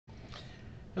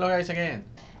Hello guys again.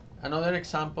 Another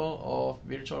example of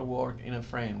virtual work in a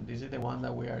frame. This is the one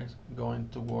that we are going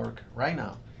to work right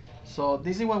now. So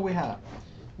this is what we have.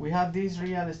 We have this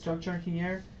real structure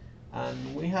here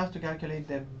and we have to calculate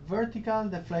the vertical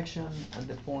deflection at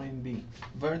the point B.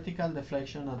 Vertical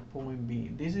deflection at point B.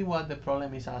 This is what the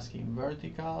problem is asking.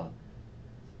 Vertical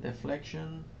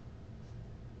deflection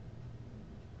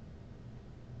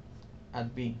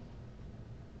at B.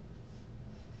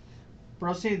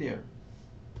 Procedure.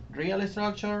 Real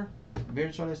structure,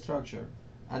 virtual structure.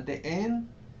 At the end,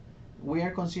 we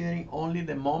are considering only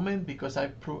the moment because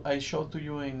I showed to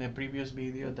you in the previous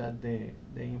video that the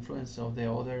influence of the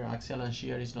other axial and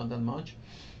shear is not that much.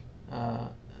 Uh,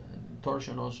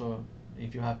 Torsion also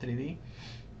if you have 3D.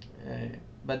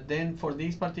 But then for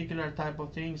this particular type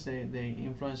of things, the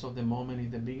influence of the moment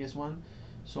is the biggest one.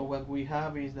 So what we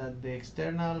have is that the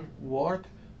external work,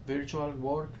 virtual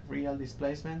work, real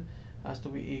displacement, has to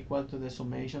be equal to the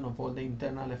summation of all the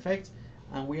internal effects.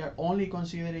 And we are only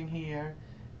considering here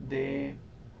the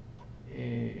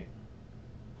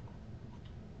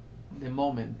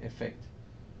moment effect.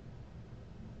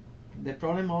 The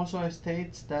problem also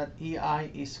states that EI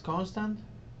is constant,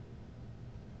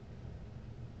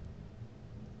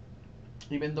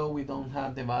 even though we don't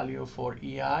have the value for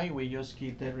EI, we just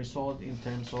keep the result in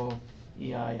terms of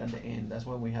EI at the end. That's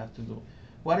what we have to do.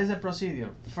 What is the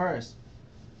procedure? First,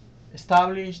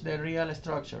 establish the real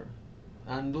structure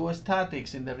and do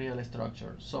statics in the real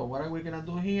structure. So what are we going to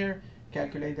do here?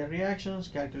 Calculate the reactions,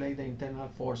 calculate the internal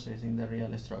forces in the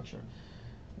real structure.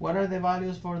 What are the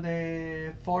values for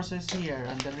the forces here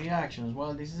and the reactions?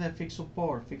 Well, this is a fixed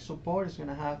support. Fixed support is going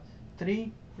to have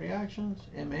three reactions,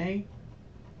 MA,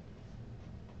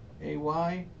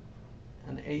 AY,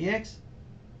 and AX.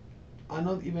 I'm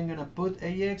not even going to put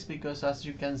AX because as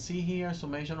you can see here,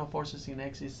 summation of forces in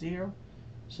X is 0.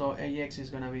 So AX is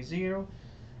going to be 0.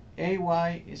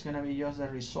 AY is going to be just the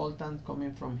resultant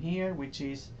coming from here, which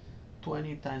is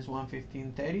 20 times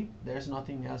 115, 30. There's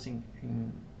nothing else in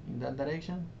that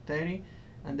direction, 30.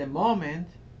 And the moment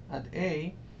at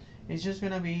A is just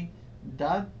going to be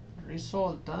that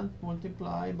resultant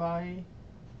multiplied by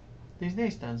this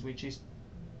distance, which is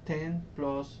 10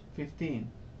 plus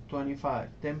 15, 25.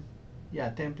 10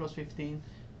 plus 15,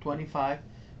 25.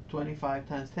 25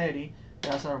 times 30,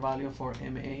 that's our value for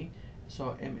MA.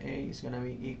 So MA is going to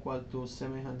be equal to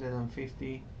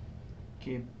 750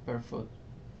 kib per foot.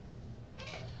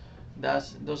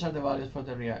 Those are the values for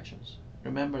the reactions.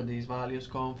 Remember, these values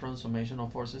come from summation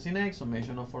of forces in X,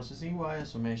 summation of forces in Y, and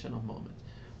summation of moments.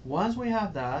 Once we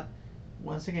have that,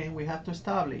 once again, we have to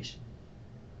establish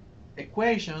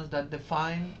equations that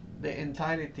define the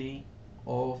entirety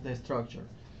of the structure.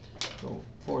 So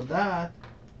for that,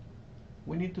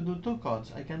 we need to do two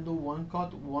cuts. I can do one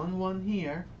cut, one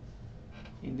here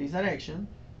in this direction,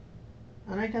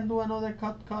 and I can do another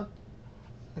cut,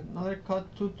 another cut,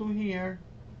 two here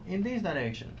in this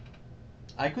direction.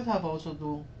 I could have also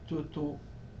do two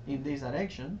in this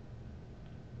direction.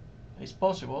 It's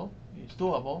possible, it's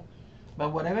doable,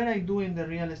 but whatever I do in the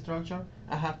real structure,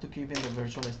 I have to keep in the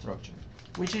virtual structure,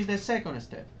 which is the second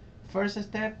step. First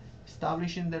step,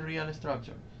 establishing the real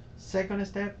structure. Second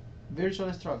step,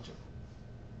 virtual structure.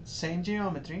 Same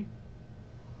geometry,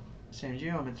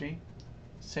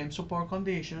 same support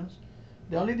conditions.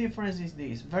 The only difference is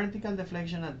this: vertical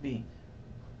deflection at B.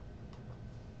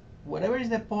 Whatever is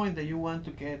the point that you want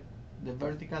to get the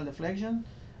vertical deflection,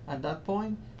 at that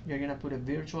point you're going to put a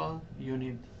virtual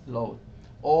unit load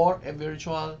or a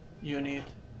virtual unit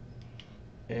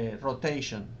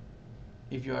rotation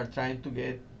if you are trying to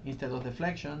get, instead of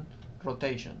deflection,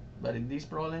 rotation. But in this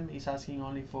problem is asking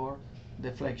only for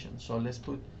deflection, so let's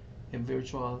put a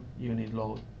virtual unit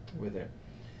load with there.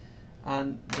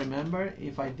 And remember,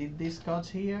 if I did these cuts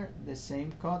here, the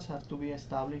same cuts have to be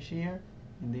established here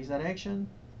in this direction,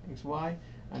 XY,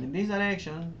 and in this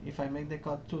direction, if I make the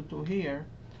cut 2 here,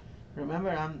 remember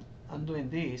I'm doing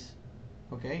this,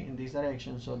 okay, in this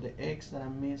direction, so the X that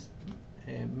I'm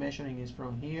measuring is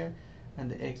from here,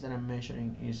 and the X that I'm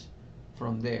measuring is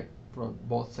from there, from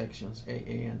both sections,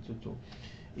 AA and 2.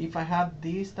 If I have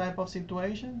this type of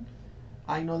situation,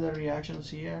 I know the reactions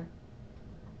here,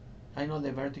 I know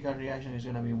the vertical reaction is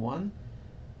going to be 1,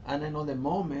 and I know the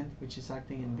moment, which is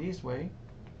acting in this way,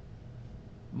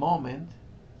 moment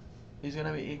is going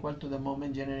to be equal to the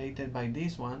moment generated by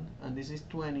this one, and this is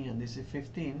 20 and this is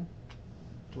 15,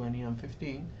 20 and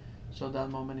 15, so that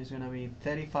moment is going to be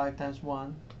 35 times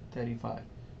 1, 35.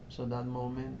 So that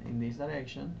moment in this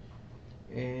direction,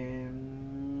 A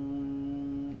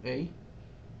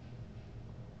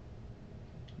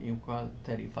equal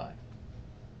 35.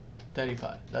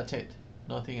 35, that's it,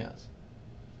 nothing else.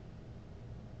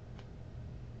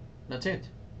 That's it.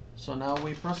 So now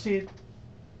we proceed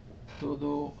to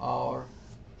do our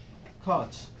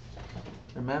cuts.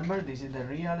 Remember, this is the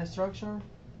real structure,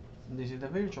 and this is the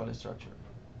virtual structure.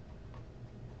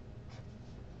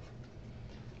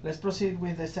 Let's proceed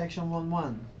with the section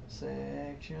 1-1.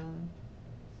 Section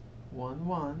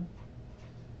 1-1,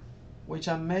 which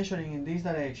I'm measuring in this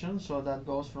direction, so that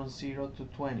goes from 0 to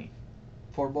 20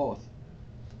 for both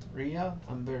real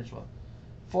and virtual.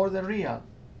 For the real,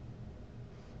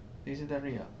 this is the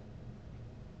real.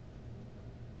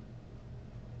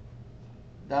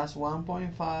 That's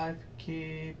 1.5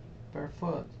 kip per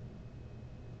foot.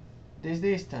 This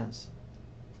distance,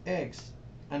 x,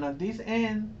 and at this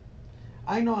end,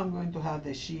 I know I'm going to have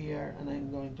the shear and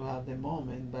I'm going to have the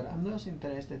moment, but I'm not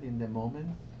interested in the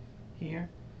moment here.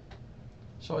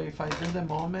 So if I do the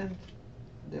moment,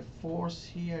 the force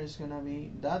here is going to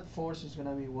be, that force is going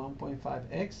to be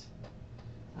 1.5x,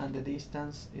 and the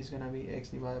distance is going to be x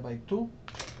divided by 2.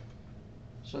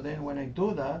 So then when I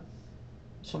do that,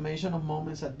 summation of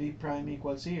moments at b prime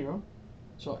equals 0.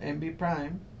 So mb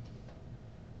prime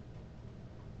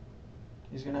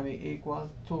is going to be equal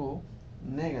to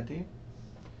negative,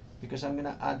 because I'm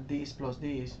going to add this plus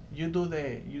this. You do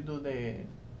the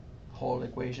whole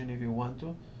equation if you want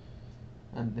to,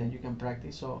 and then you can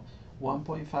practice. So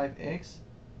 1.5x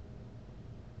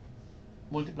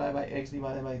multiplied by x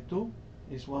divided by 2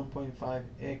 is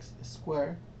 1.5x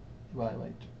squared divided by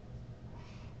 2.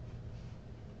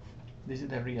 This is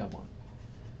the real one.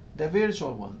 The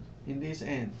virtual one, in this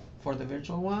end, for the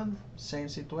virtual one, same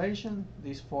situation.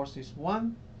 This force is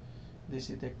 1. This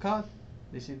is the cut.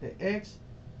 This is the x.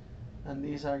 And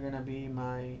these are going to be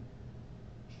my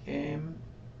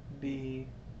mb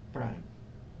prime.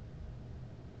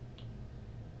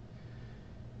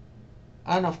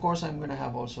 And of course I'm going to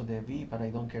have also the v, but I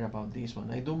don't care about this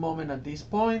one. I do moment at this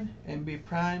point. mb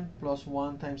prime plus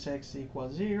 1 times x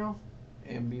equals 0.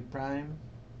 mb prime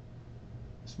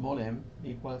small m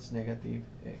equals negative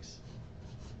x.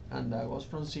 And that goes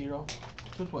from 0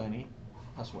 to 20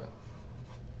 as well.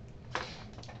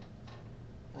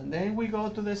 And then we go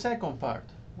to the second part.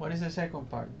 What is the second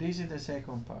part? This is the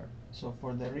second part. So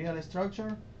for the real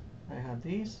structure, I have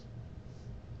this.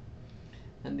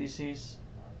 And this is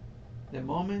the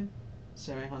moment,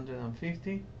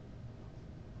 750.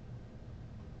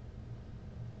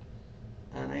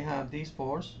 And I have this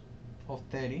force of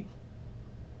 30.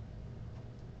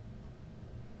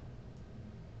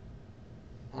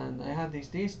 And I have this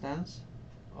distance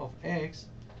of x.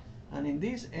 And in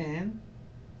this end,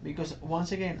 because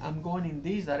once again I'm going in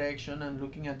this direction and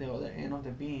looking at the other end of the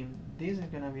beam, this is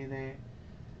going to be the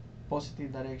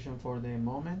positive direction for the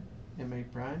moment, ma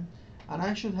prime. And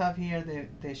I should have here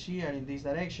the shear in this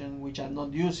direction, which I'm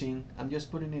not using. I'm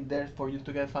just putting it there for you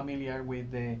to get familiar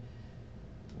with the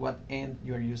what end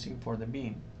you're using for the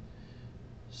beam.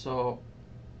 So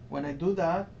when I do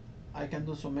that, I can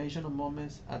do summation of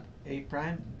moments at a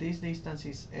prime. This distance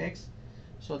is x,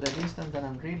 so the distance that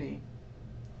I'm really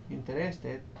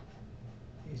interested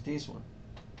is this one,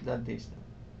 that distance.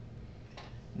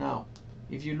 Now,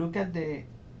 if you look at the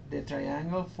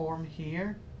triangle form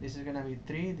here, this is going to be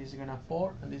 3, this is going to be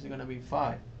 4, and this is going to be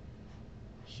 5.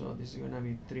 So this is going to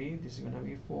be 3, this is going to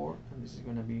be 4, and this is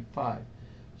going to be 5.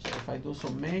 So if I do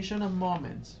summation of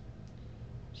moments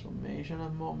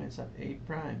at a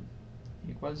prime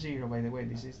equals 0, by the way,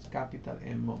 this is capital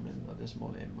M moment, not the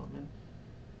small m moment,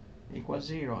 equals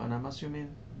 0, and I'm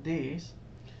assuming this,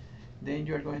 then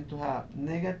you're going to have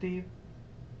negative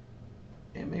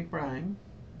ma prime,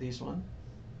 this one,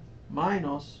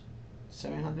 minus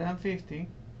 750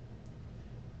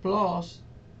 plus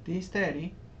this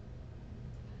 30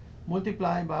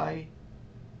 multiplied by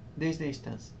this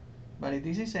distance. But if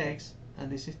this is x and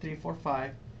this is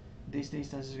 345, this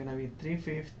distance is going to be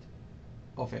 3/5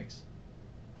 of x.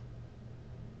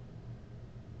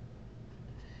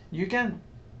 You can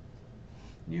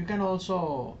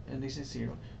also, and this is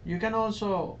 0, you can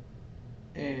also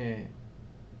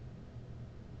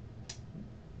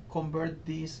convert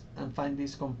this and find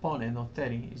this component of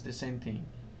 30 is the same thing.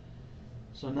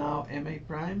 So now ma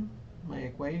prime, my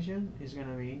equation is going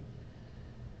to be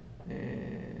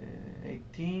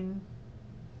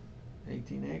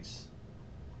 18x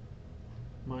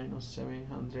minus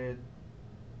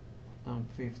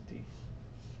 750.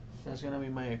 That's going to be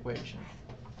my equation.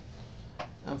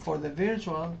 And for the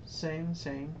virtual, same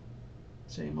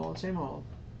old.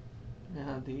 I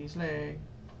have this leg,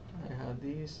 I have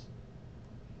this,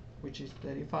 which is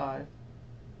 35.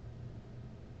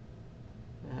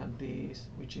 I have this,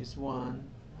 which is 1.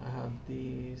 I have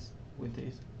this, with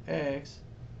this x.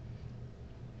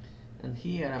 And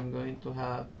here I'm going to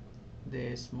have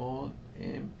the small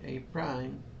ma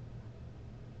prime,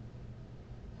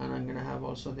 and I'm gonna have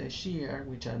also the shear,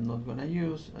 which I'm not gonna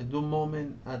use. I do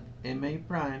moment at ma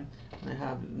prime, and I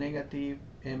have negative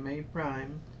ma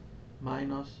prime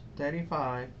minus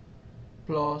 35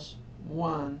 plus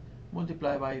 1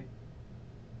 multiplied by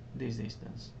this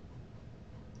distance.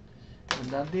 And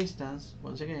that distance,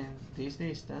 once again, this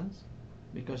distance,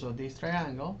 because of this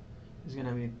triangle, is going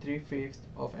to be 3/5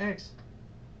 of x.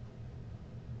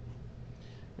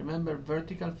 Remember,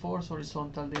 vertical force,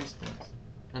 horizontal distance.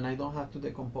 And I don't have to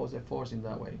decompose the force in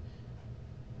that way.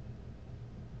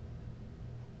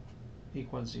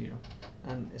 Equals 0.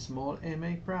 And small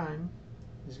ma prime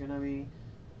is going to be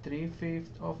 3/5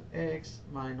 of x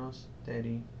minus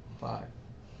 35.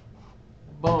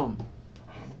 Boom.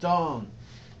 Done.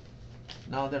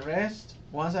 Now the rest,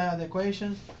 once I have the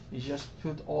equation, is just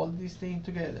put all these things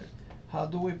together. How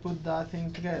do we put that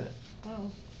thing together?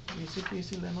 Well, easy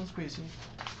peasy lemon squeezy.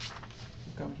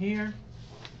 You come here,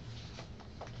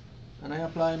 and I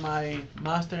apply my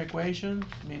master equation,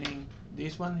 meaning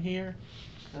this one here,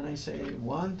 and I say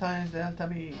 1 times delta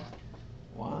B,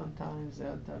 1 times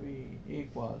delta B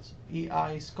equals,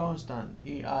 EI is constant,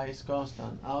 EI is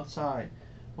constant, outside,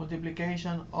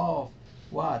 multiplication of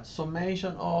what?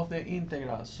 Summation of the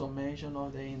integrals. Summation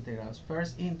of the integrals.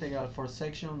 First integral for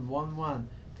section 1,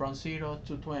 from 0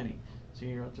 to 20.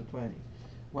 0 to 20.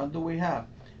 What do we have?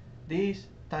 This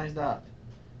times that.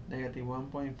 Negative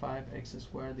 1.5 x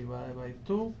squared divided by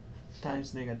 2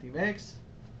 times negative x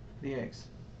dx.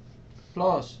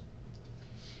 Plus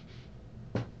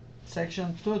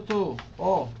section 2.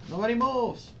 Oh, nobody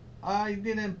moves. I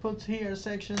didn't put here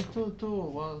section 2.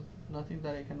 Well, nothing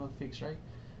that I cannot fix, right?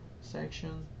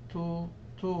 Section 2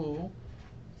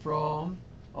 from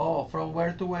from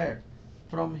where to where?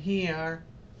 From here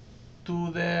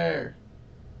to there.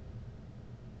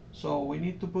 So we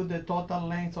need to put the total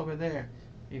length over there.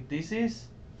 If this is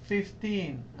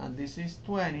 15 and this is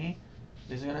 20,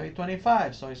 this is going to be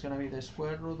 25. So it's going to be the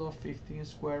square root of 15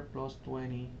 squared plus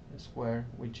 20 squared,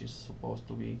 which is supposed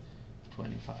to be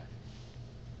 25.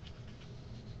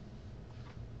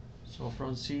 So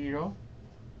from 0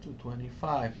 to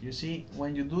 25. You see,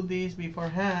 when you do this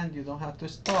beforehand, you don't have to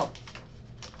stop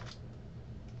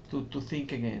to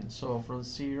think again. So from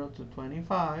 0 to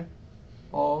 25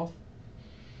 of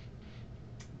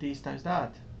this times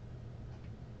that.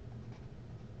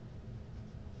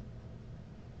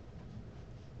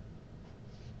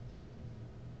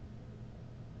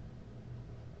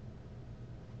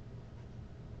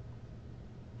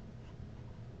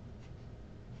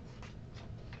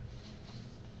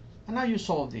 And now you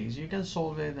solve these. You can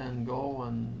solve it and go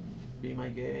and be my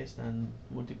guest and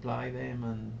multiply them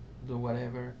and do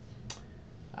whatever.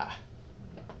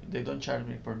 They don't charge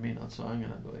me per minute, so I'm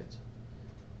gonna do it.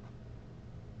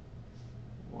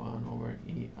 1 over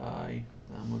EI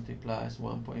multiplies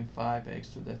 1.5 x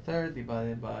to the third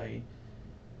divided by,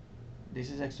 this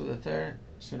is x to the third,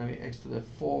 it's gonna be x to the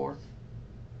fourth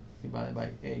divided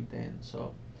by 8 then,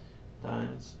 so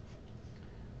times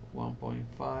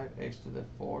 1.5 x to the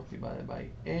fourth divided by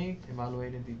 8,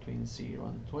 evaluated between 0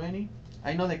 and 20.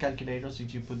 I know the calculators,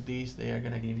 if you put these, they are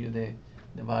going to give you the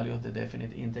value of the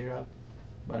definite integral,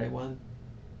 but I want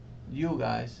you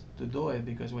guys to do it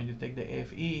because when you take the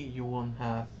FE, you won't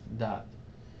have that.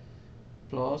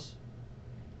 Plus,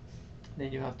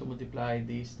 then you have to multiply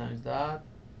this times that,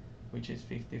 which is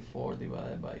 54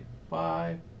 divided by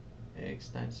 5. X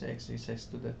times x is x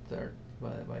to the third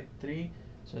divided by 3.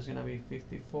 So it's going to be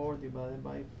 54 divided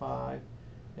by 5,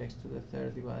 x to the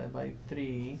third divided by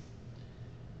 3.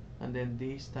 And then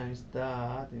this times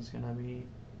that is going to be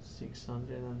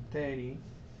 630.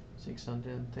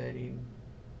 630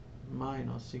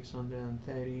 minus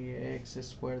 630 x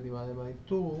squared divided by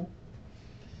 2.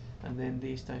 And then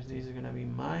this times this is going to be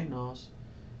minus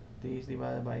this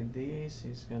divided by this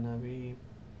is going to be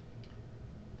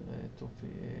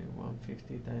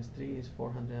 150 times 3 is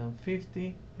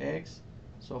 450 x.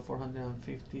 So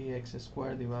 450 x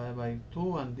squared divided by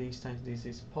 2, and this times this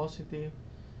is positive,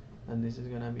 and this is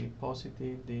going to be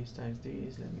positive, this times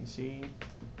this, let me see,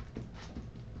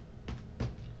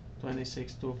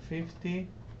 26,250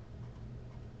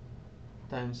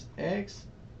 times x,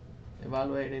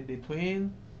 evaluated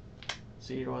between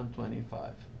 0 and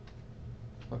 25.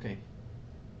 Okay,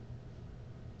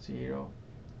 0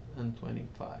 and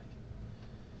 25.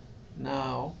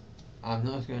 Now, I'm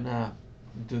not going to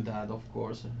do that, of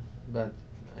course, but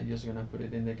I'm just gonna put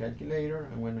it in the calculator,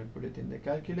 and when I put it in the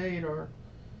calculator,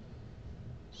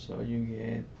 so you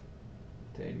get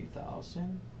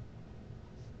 30,000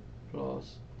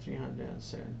 plus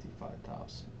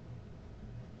 375,000,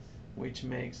 which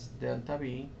makes delta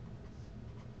B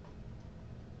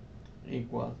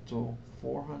equal to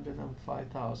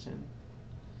 405,000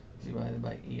 divided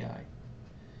by EI.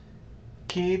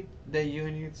 Keep the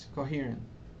units coherent.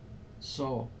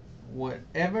 So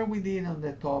whatever we did on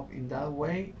the top in that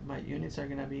way, my units are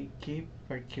gonna be keep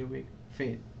per cubic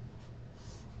feet.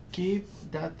 Keep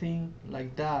that thing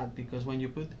like that, because when you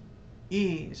put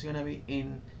E, it's gonna be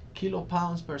in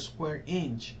kilopounds per square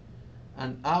inch,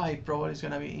 and I probably is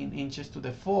gonna be in inches to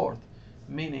the fourth,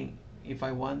 meaning if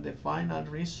I want the final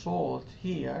result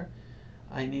here,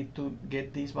 I need to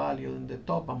get this value in the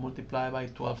top and multiply by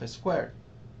 12 squared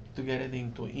to get it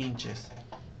into inches,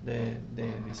 the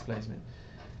displacement.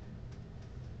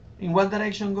 In what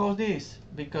direction goes this?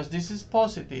 Because this is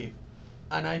positive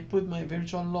and I put my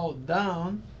virtual load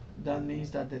down, that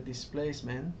means that the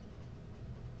displacement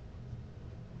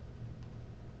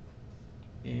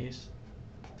is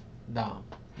down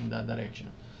in that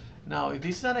direction. Now, if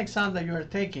this is an exam that you are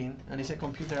taking and it's a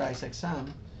computerized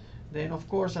exam, then of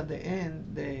course at the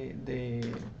end the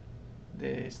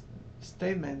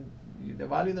statement, the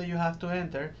value that you have to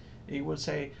enter, it will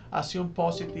say assume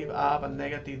positive up and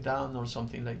negative down or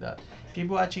something like that. Keep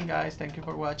watching, guys. Thank you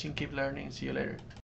for watching. Keep learning. See you later.